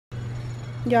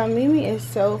Y'all, Mimi is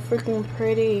so freaking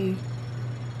pretty.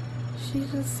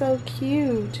 She's just so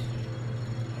cute.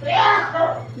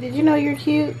 Did you know you're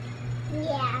cute?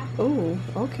 Yeah. Oh,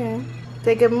 okay.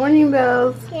 Say good morning,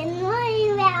 Bells. Good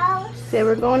morning, Bells. Say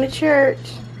we're going to church.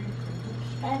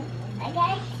 I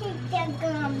gotta take the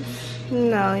gums.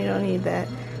 No, you don't need that.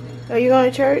 Are you going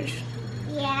to church?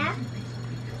 Yeah.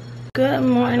 Good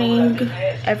morning,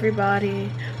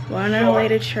 everybody. We're on our way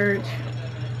to church.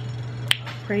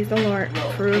 Praise the Lord.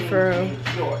 For real.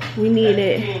 We need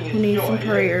it. We need some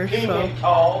prayers. So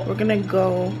we're gonna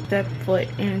go step foot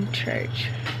in church.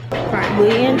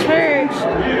 Finally in church.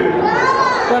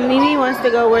 But Mimi wants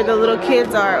to go where the little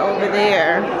kids are over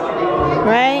there.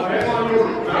 Right?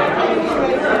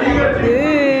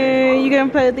 Yeah, you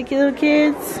gonna play with the little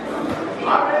kids?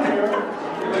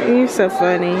 You're so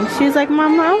funny. She's like,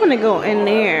 Mama, I want to go in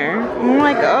there. I'm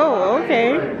like, oh,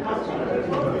 okay.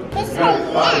 You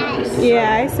said yes.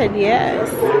 Yeah, I said yes.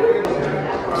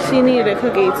 She needed a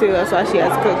cookie too. That's why she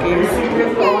has cookies.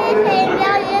 You said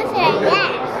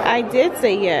yes. I did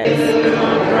say yes.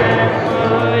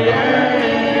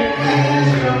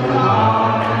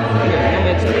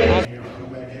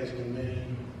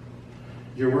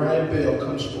 Uriah Bell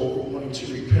comes forward wanting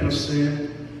to repent of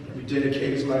sin and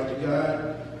rededicate his life to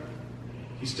God.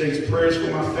 He states prayers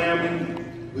for my family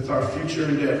with our future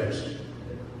endeavors.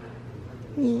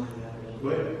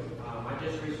 What? I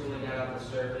just recently got out of the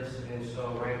service, and so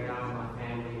right now my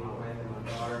family, my wife, and my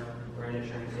daughter, we're in a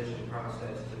transition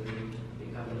process to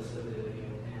becoming a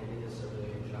civilian and get a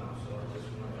civilian job. So I just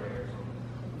want prayers on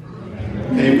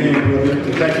that. Amen, brother.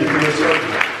 Thank you for your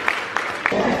service.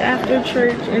 It's after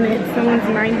church and it's someone's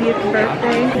 90th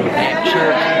birthday.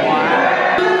 Church.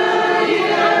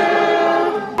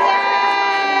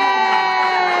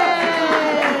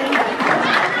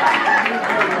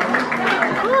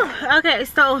 Okay,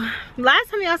 so last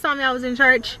time y'all saw me, I was in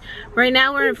church. Right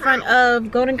now we're in front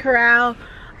of Golden Corral.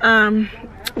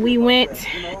 We went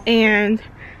and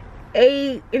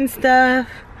ate and stuff.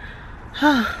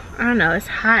 I don't know, it's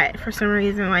hot for some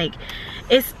reason. Like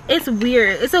it's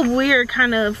weird. It's a weird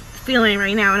kind of feeling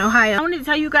right now in Ohio. I wanted to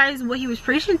tell you guys what he was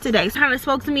preaching today. It kind of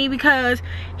spoke to me because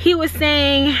he was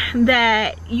saying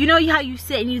that, you know how you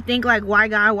sit and you think like, why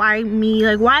God, why me?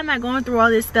 Like, why am I going through all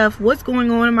this stuff? What's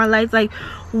going on in my life? Like,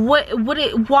 why?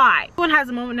 Everyone has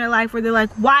a moment in their life where they're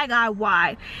like, why God,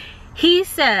 why? He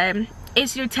said,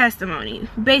 it's your testimony.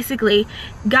 Basically,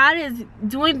 God is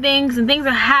doing things and things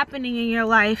are happening in your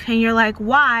life and you're like,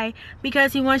 why?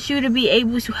 Because he wants you to be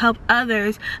able to help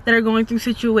others that are going through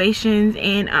situations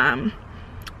and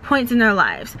points in their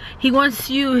lives. He wants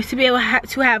you to be able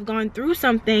to have gone through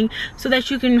something so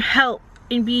that you can help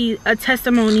and be a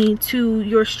testimony to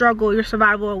your struggle, your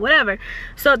survival, or whatever.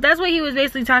 So that's what he was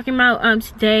basically talking about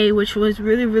today, which was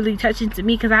really, really touching to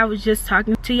me, because I was just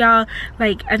talking to y'all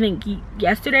like I think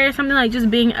yesterday or something, like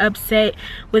just being upset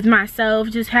with myself,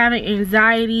 just having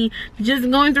anxiety,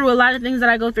 just going through a lot of things that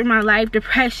I go through in my life,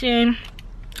 depression,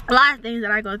 a lot of things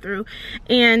that I go through,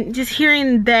 and just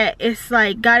hearing that it's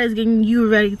like God is getting you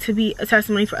ready to be a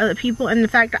testimony for other people. And the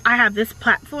fact that I have this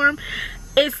platform,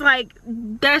 it's like,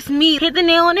 that's me. Hit the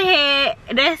nail on the head.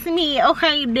 That's me.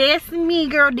 Okay, that's me,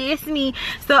 girl. That's me.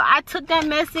 So I took that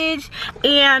message,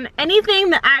 and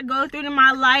anything that I go through in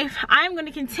my life, I'm going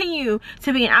to continue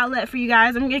to be an outlet for you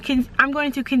guys. I'm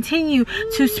going to continue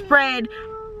to spread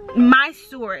my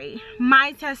story,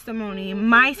 my testimony,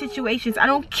 my situations. I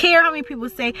don't care how many people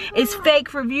say it's fake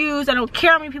for views. I don't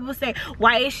care how many people say,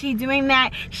 why is she doing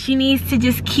that? She needs to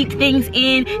just keep things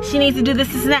in. She needs to do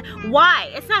this and that.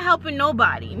 Why? It's not helping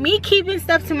nobody. Me keeping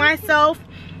stuff to myself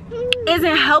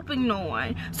isn't helping no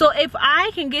one. So if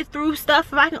I can get through stuff,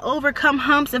 if I can overcome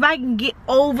humps, if I can get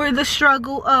over the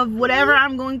struggle of whatever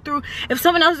I'm going through, if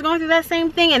someone else is going through that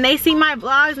same thing and they see my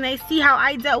vlogs and they see how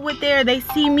I dealt with it, they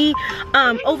see me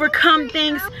overcome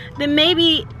things, then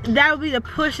maybe that would be the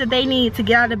push that they need to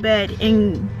get out of bed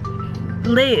and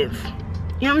live.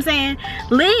 You know what I'm saying?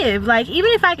 Live. Like,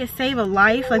 even if I could save a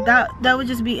life, like that would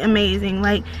just be amazing.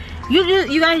 Like,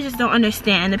 you guys just don't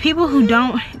understand. The people who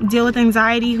don't deal with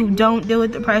anxiety, who don't deal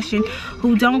with depression,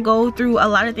 who don't go through a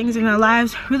lot of things in their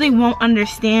lives really won't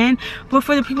understand. But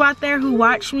for the people out there who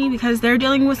watch me because they're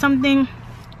dealing with something,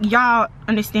 y'all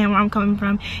understand where I'm coming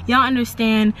from. Y'all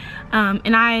understand,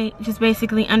 and I just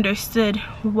basically understood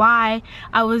why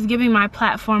I was giving my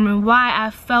platform and why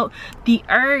I felt the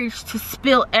urge to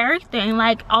spill everything,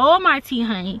 like all my tea,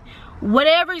 honey.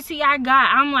 Whatever tea I got,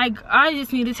 I'm like, I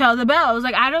just need to tell the Bells.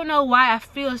 Like, I don't know why I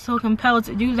feel so compelled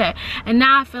to do that, and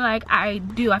now I feel like I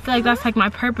do. I feel like that's like my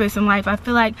purpose in life. I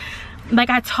feel like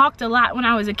I talked a lot when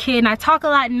I was a kid, and I talk a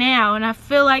lot now, and I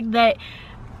feel like that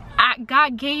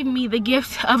God gave me the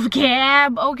gift of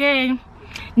gab, okay?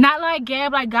 Not like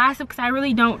gab, like gossip, because I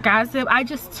really don't gossip. I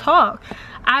just talk.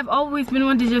 I've always been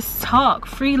one to just talk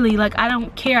freely. Like, I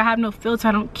don't care. I have no filter.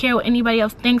 I don't care what anybody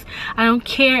else thinks. I don't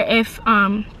care if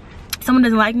someone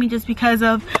doesn't like me just because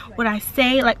of what I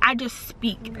say. Like, I just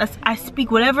speak. I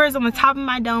speak whatever is on the top of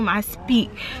my dome. I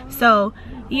speak. So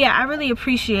yeah, I really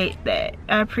appreciate that.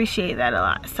 I appreciate that a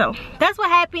lot. So that's what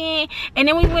happened. And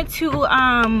then we went to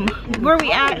where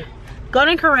we at?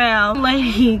 Golden Corral.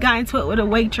 Lady got into it with a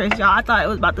waitress, y'all. I thought it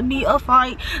was about to be a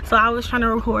fight, so I was trying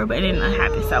to record, but it didn't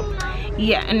happen. So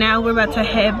yeah, and now we're about to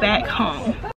head back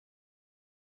home.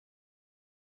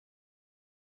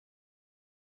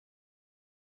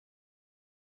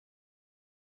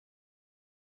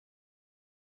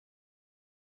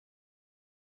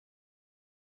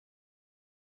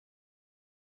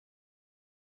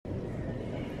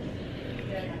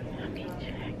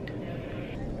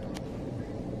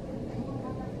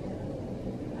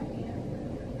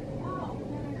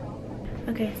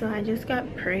 Okay, so I just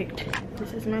got pricked.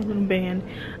 This is my little band.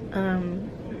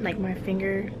 Like, my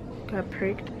finger got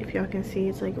pricked. If y'all can see,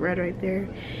 it's like red right there.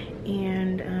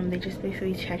 And they just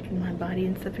basically checked my body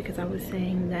and stuff, because I was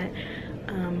saying that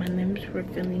my limbs were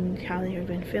feeling how they have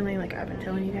been feeling, like I've been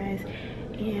telling you guys.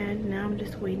 And now I'm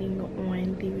just waiting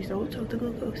on the results of the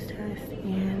glucose test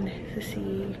and to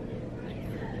see.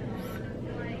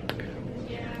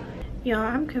 Y'all,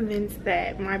 I'm convinced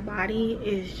that my body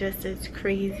is just as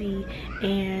crazy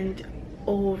and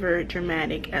over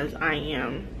dramatic as I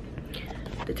am.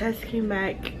 The test came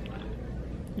back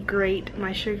great.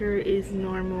 My sugar is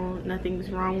normal. Nothing's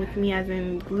wrong with me, as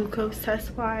in glucose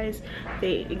test wise.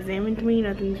 They examined me.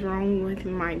 Nothing's wrong with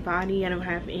my body. I don't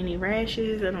have any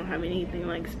rashes. I don't have anything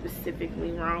like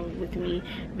specifically wrong with me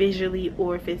visually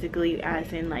or physically,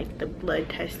 as in like the blood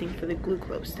testing for the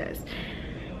glucose test.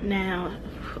 Now,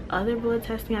 other blood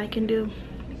testing I can do,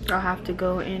 I'll have to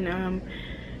go and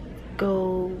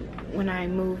go when I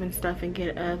move and stuff and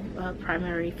get a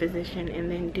primary physician and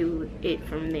then do it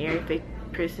from there if it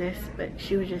persists. But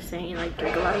she was just saying, like,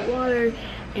 drink a lot of water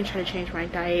and try to change my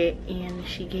diet, and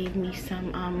she gave me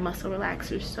some muscle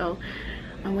relaxers. So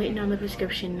I'm waiting on the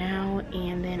prescription now,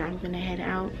 and then I'm gonna head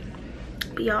out.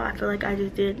 But y'all, I feel like I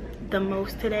just did the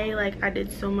most today. Like, I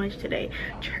did so much today.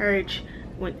 Church,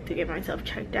 went to get myself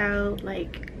checked out,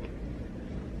 like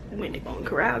went to Golden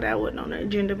Corral. That wasn't on the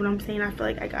agenda, but I'm saying I feel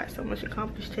like I got so much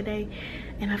accomplished today,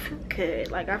 and I feel good.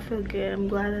 Like, I feel good. I'm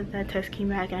glad that that test came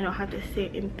back, and I don't have to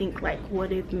sit and think like,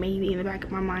 what if maybe in the back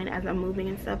of my mind as I'm moving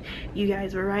and stuff. You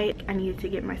guys were right. I needed to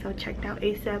get myself checked out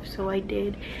ASAP, so I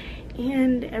did,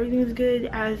 and everything's good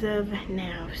as of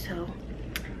now. So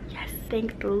yes,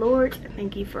 thank the Lord.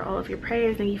 Thank you for all of your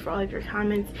prayers. Thank you for all of your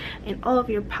comments and all of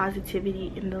your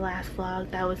positivity in the last vlog.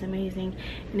 That was amazing,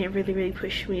 and it really, really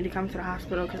pushed me to come to the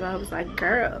hospital, because I was like,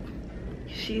 girl,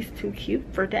 she's too cute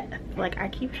for death. Like, I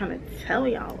keep trying to tell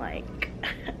y'all, like,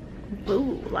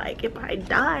 boo, like, if I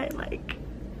die, like,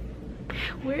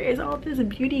 where is all this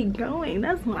beauty going?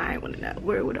 That's what I want to know.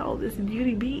 Where would all this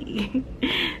beauty be?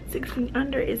 6 feet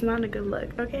under is not a good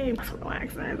look, okay? That's what I'm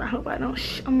asking. I hope I don't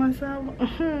show myself.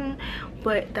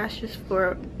 But that's just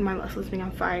for my muscles being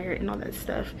on fire and all that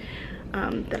stuff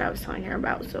that I was telling her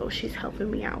about. So she's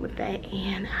helping me out with that,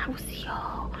 and I will see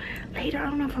y'all later. I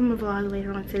don't know if I'm gonna vlog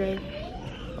later on today,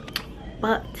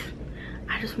 but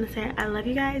I just want to say I love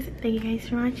you guys. Thank you guys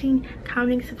for watching,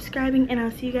 commenting, subscribing, and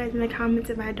I'll see you guys in the comments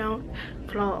if I don't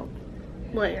vlog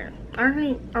later.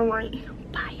 Alright,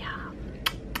 bye y'all.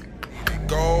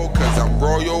 Go, cause I'm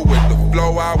royal with the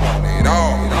flow, I want it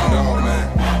all.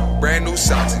 Man. Brand new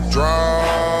socks and drawers.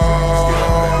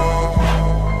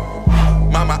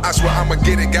 Mama, I swear I'ma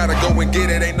get it, gotta go and get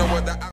it, ain't no other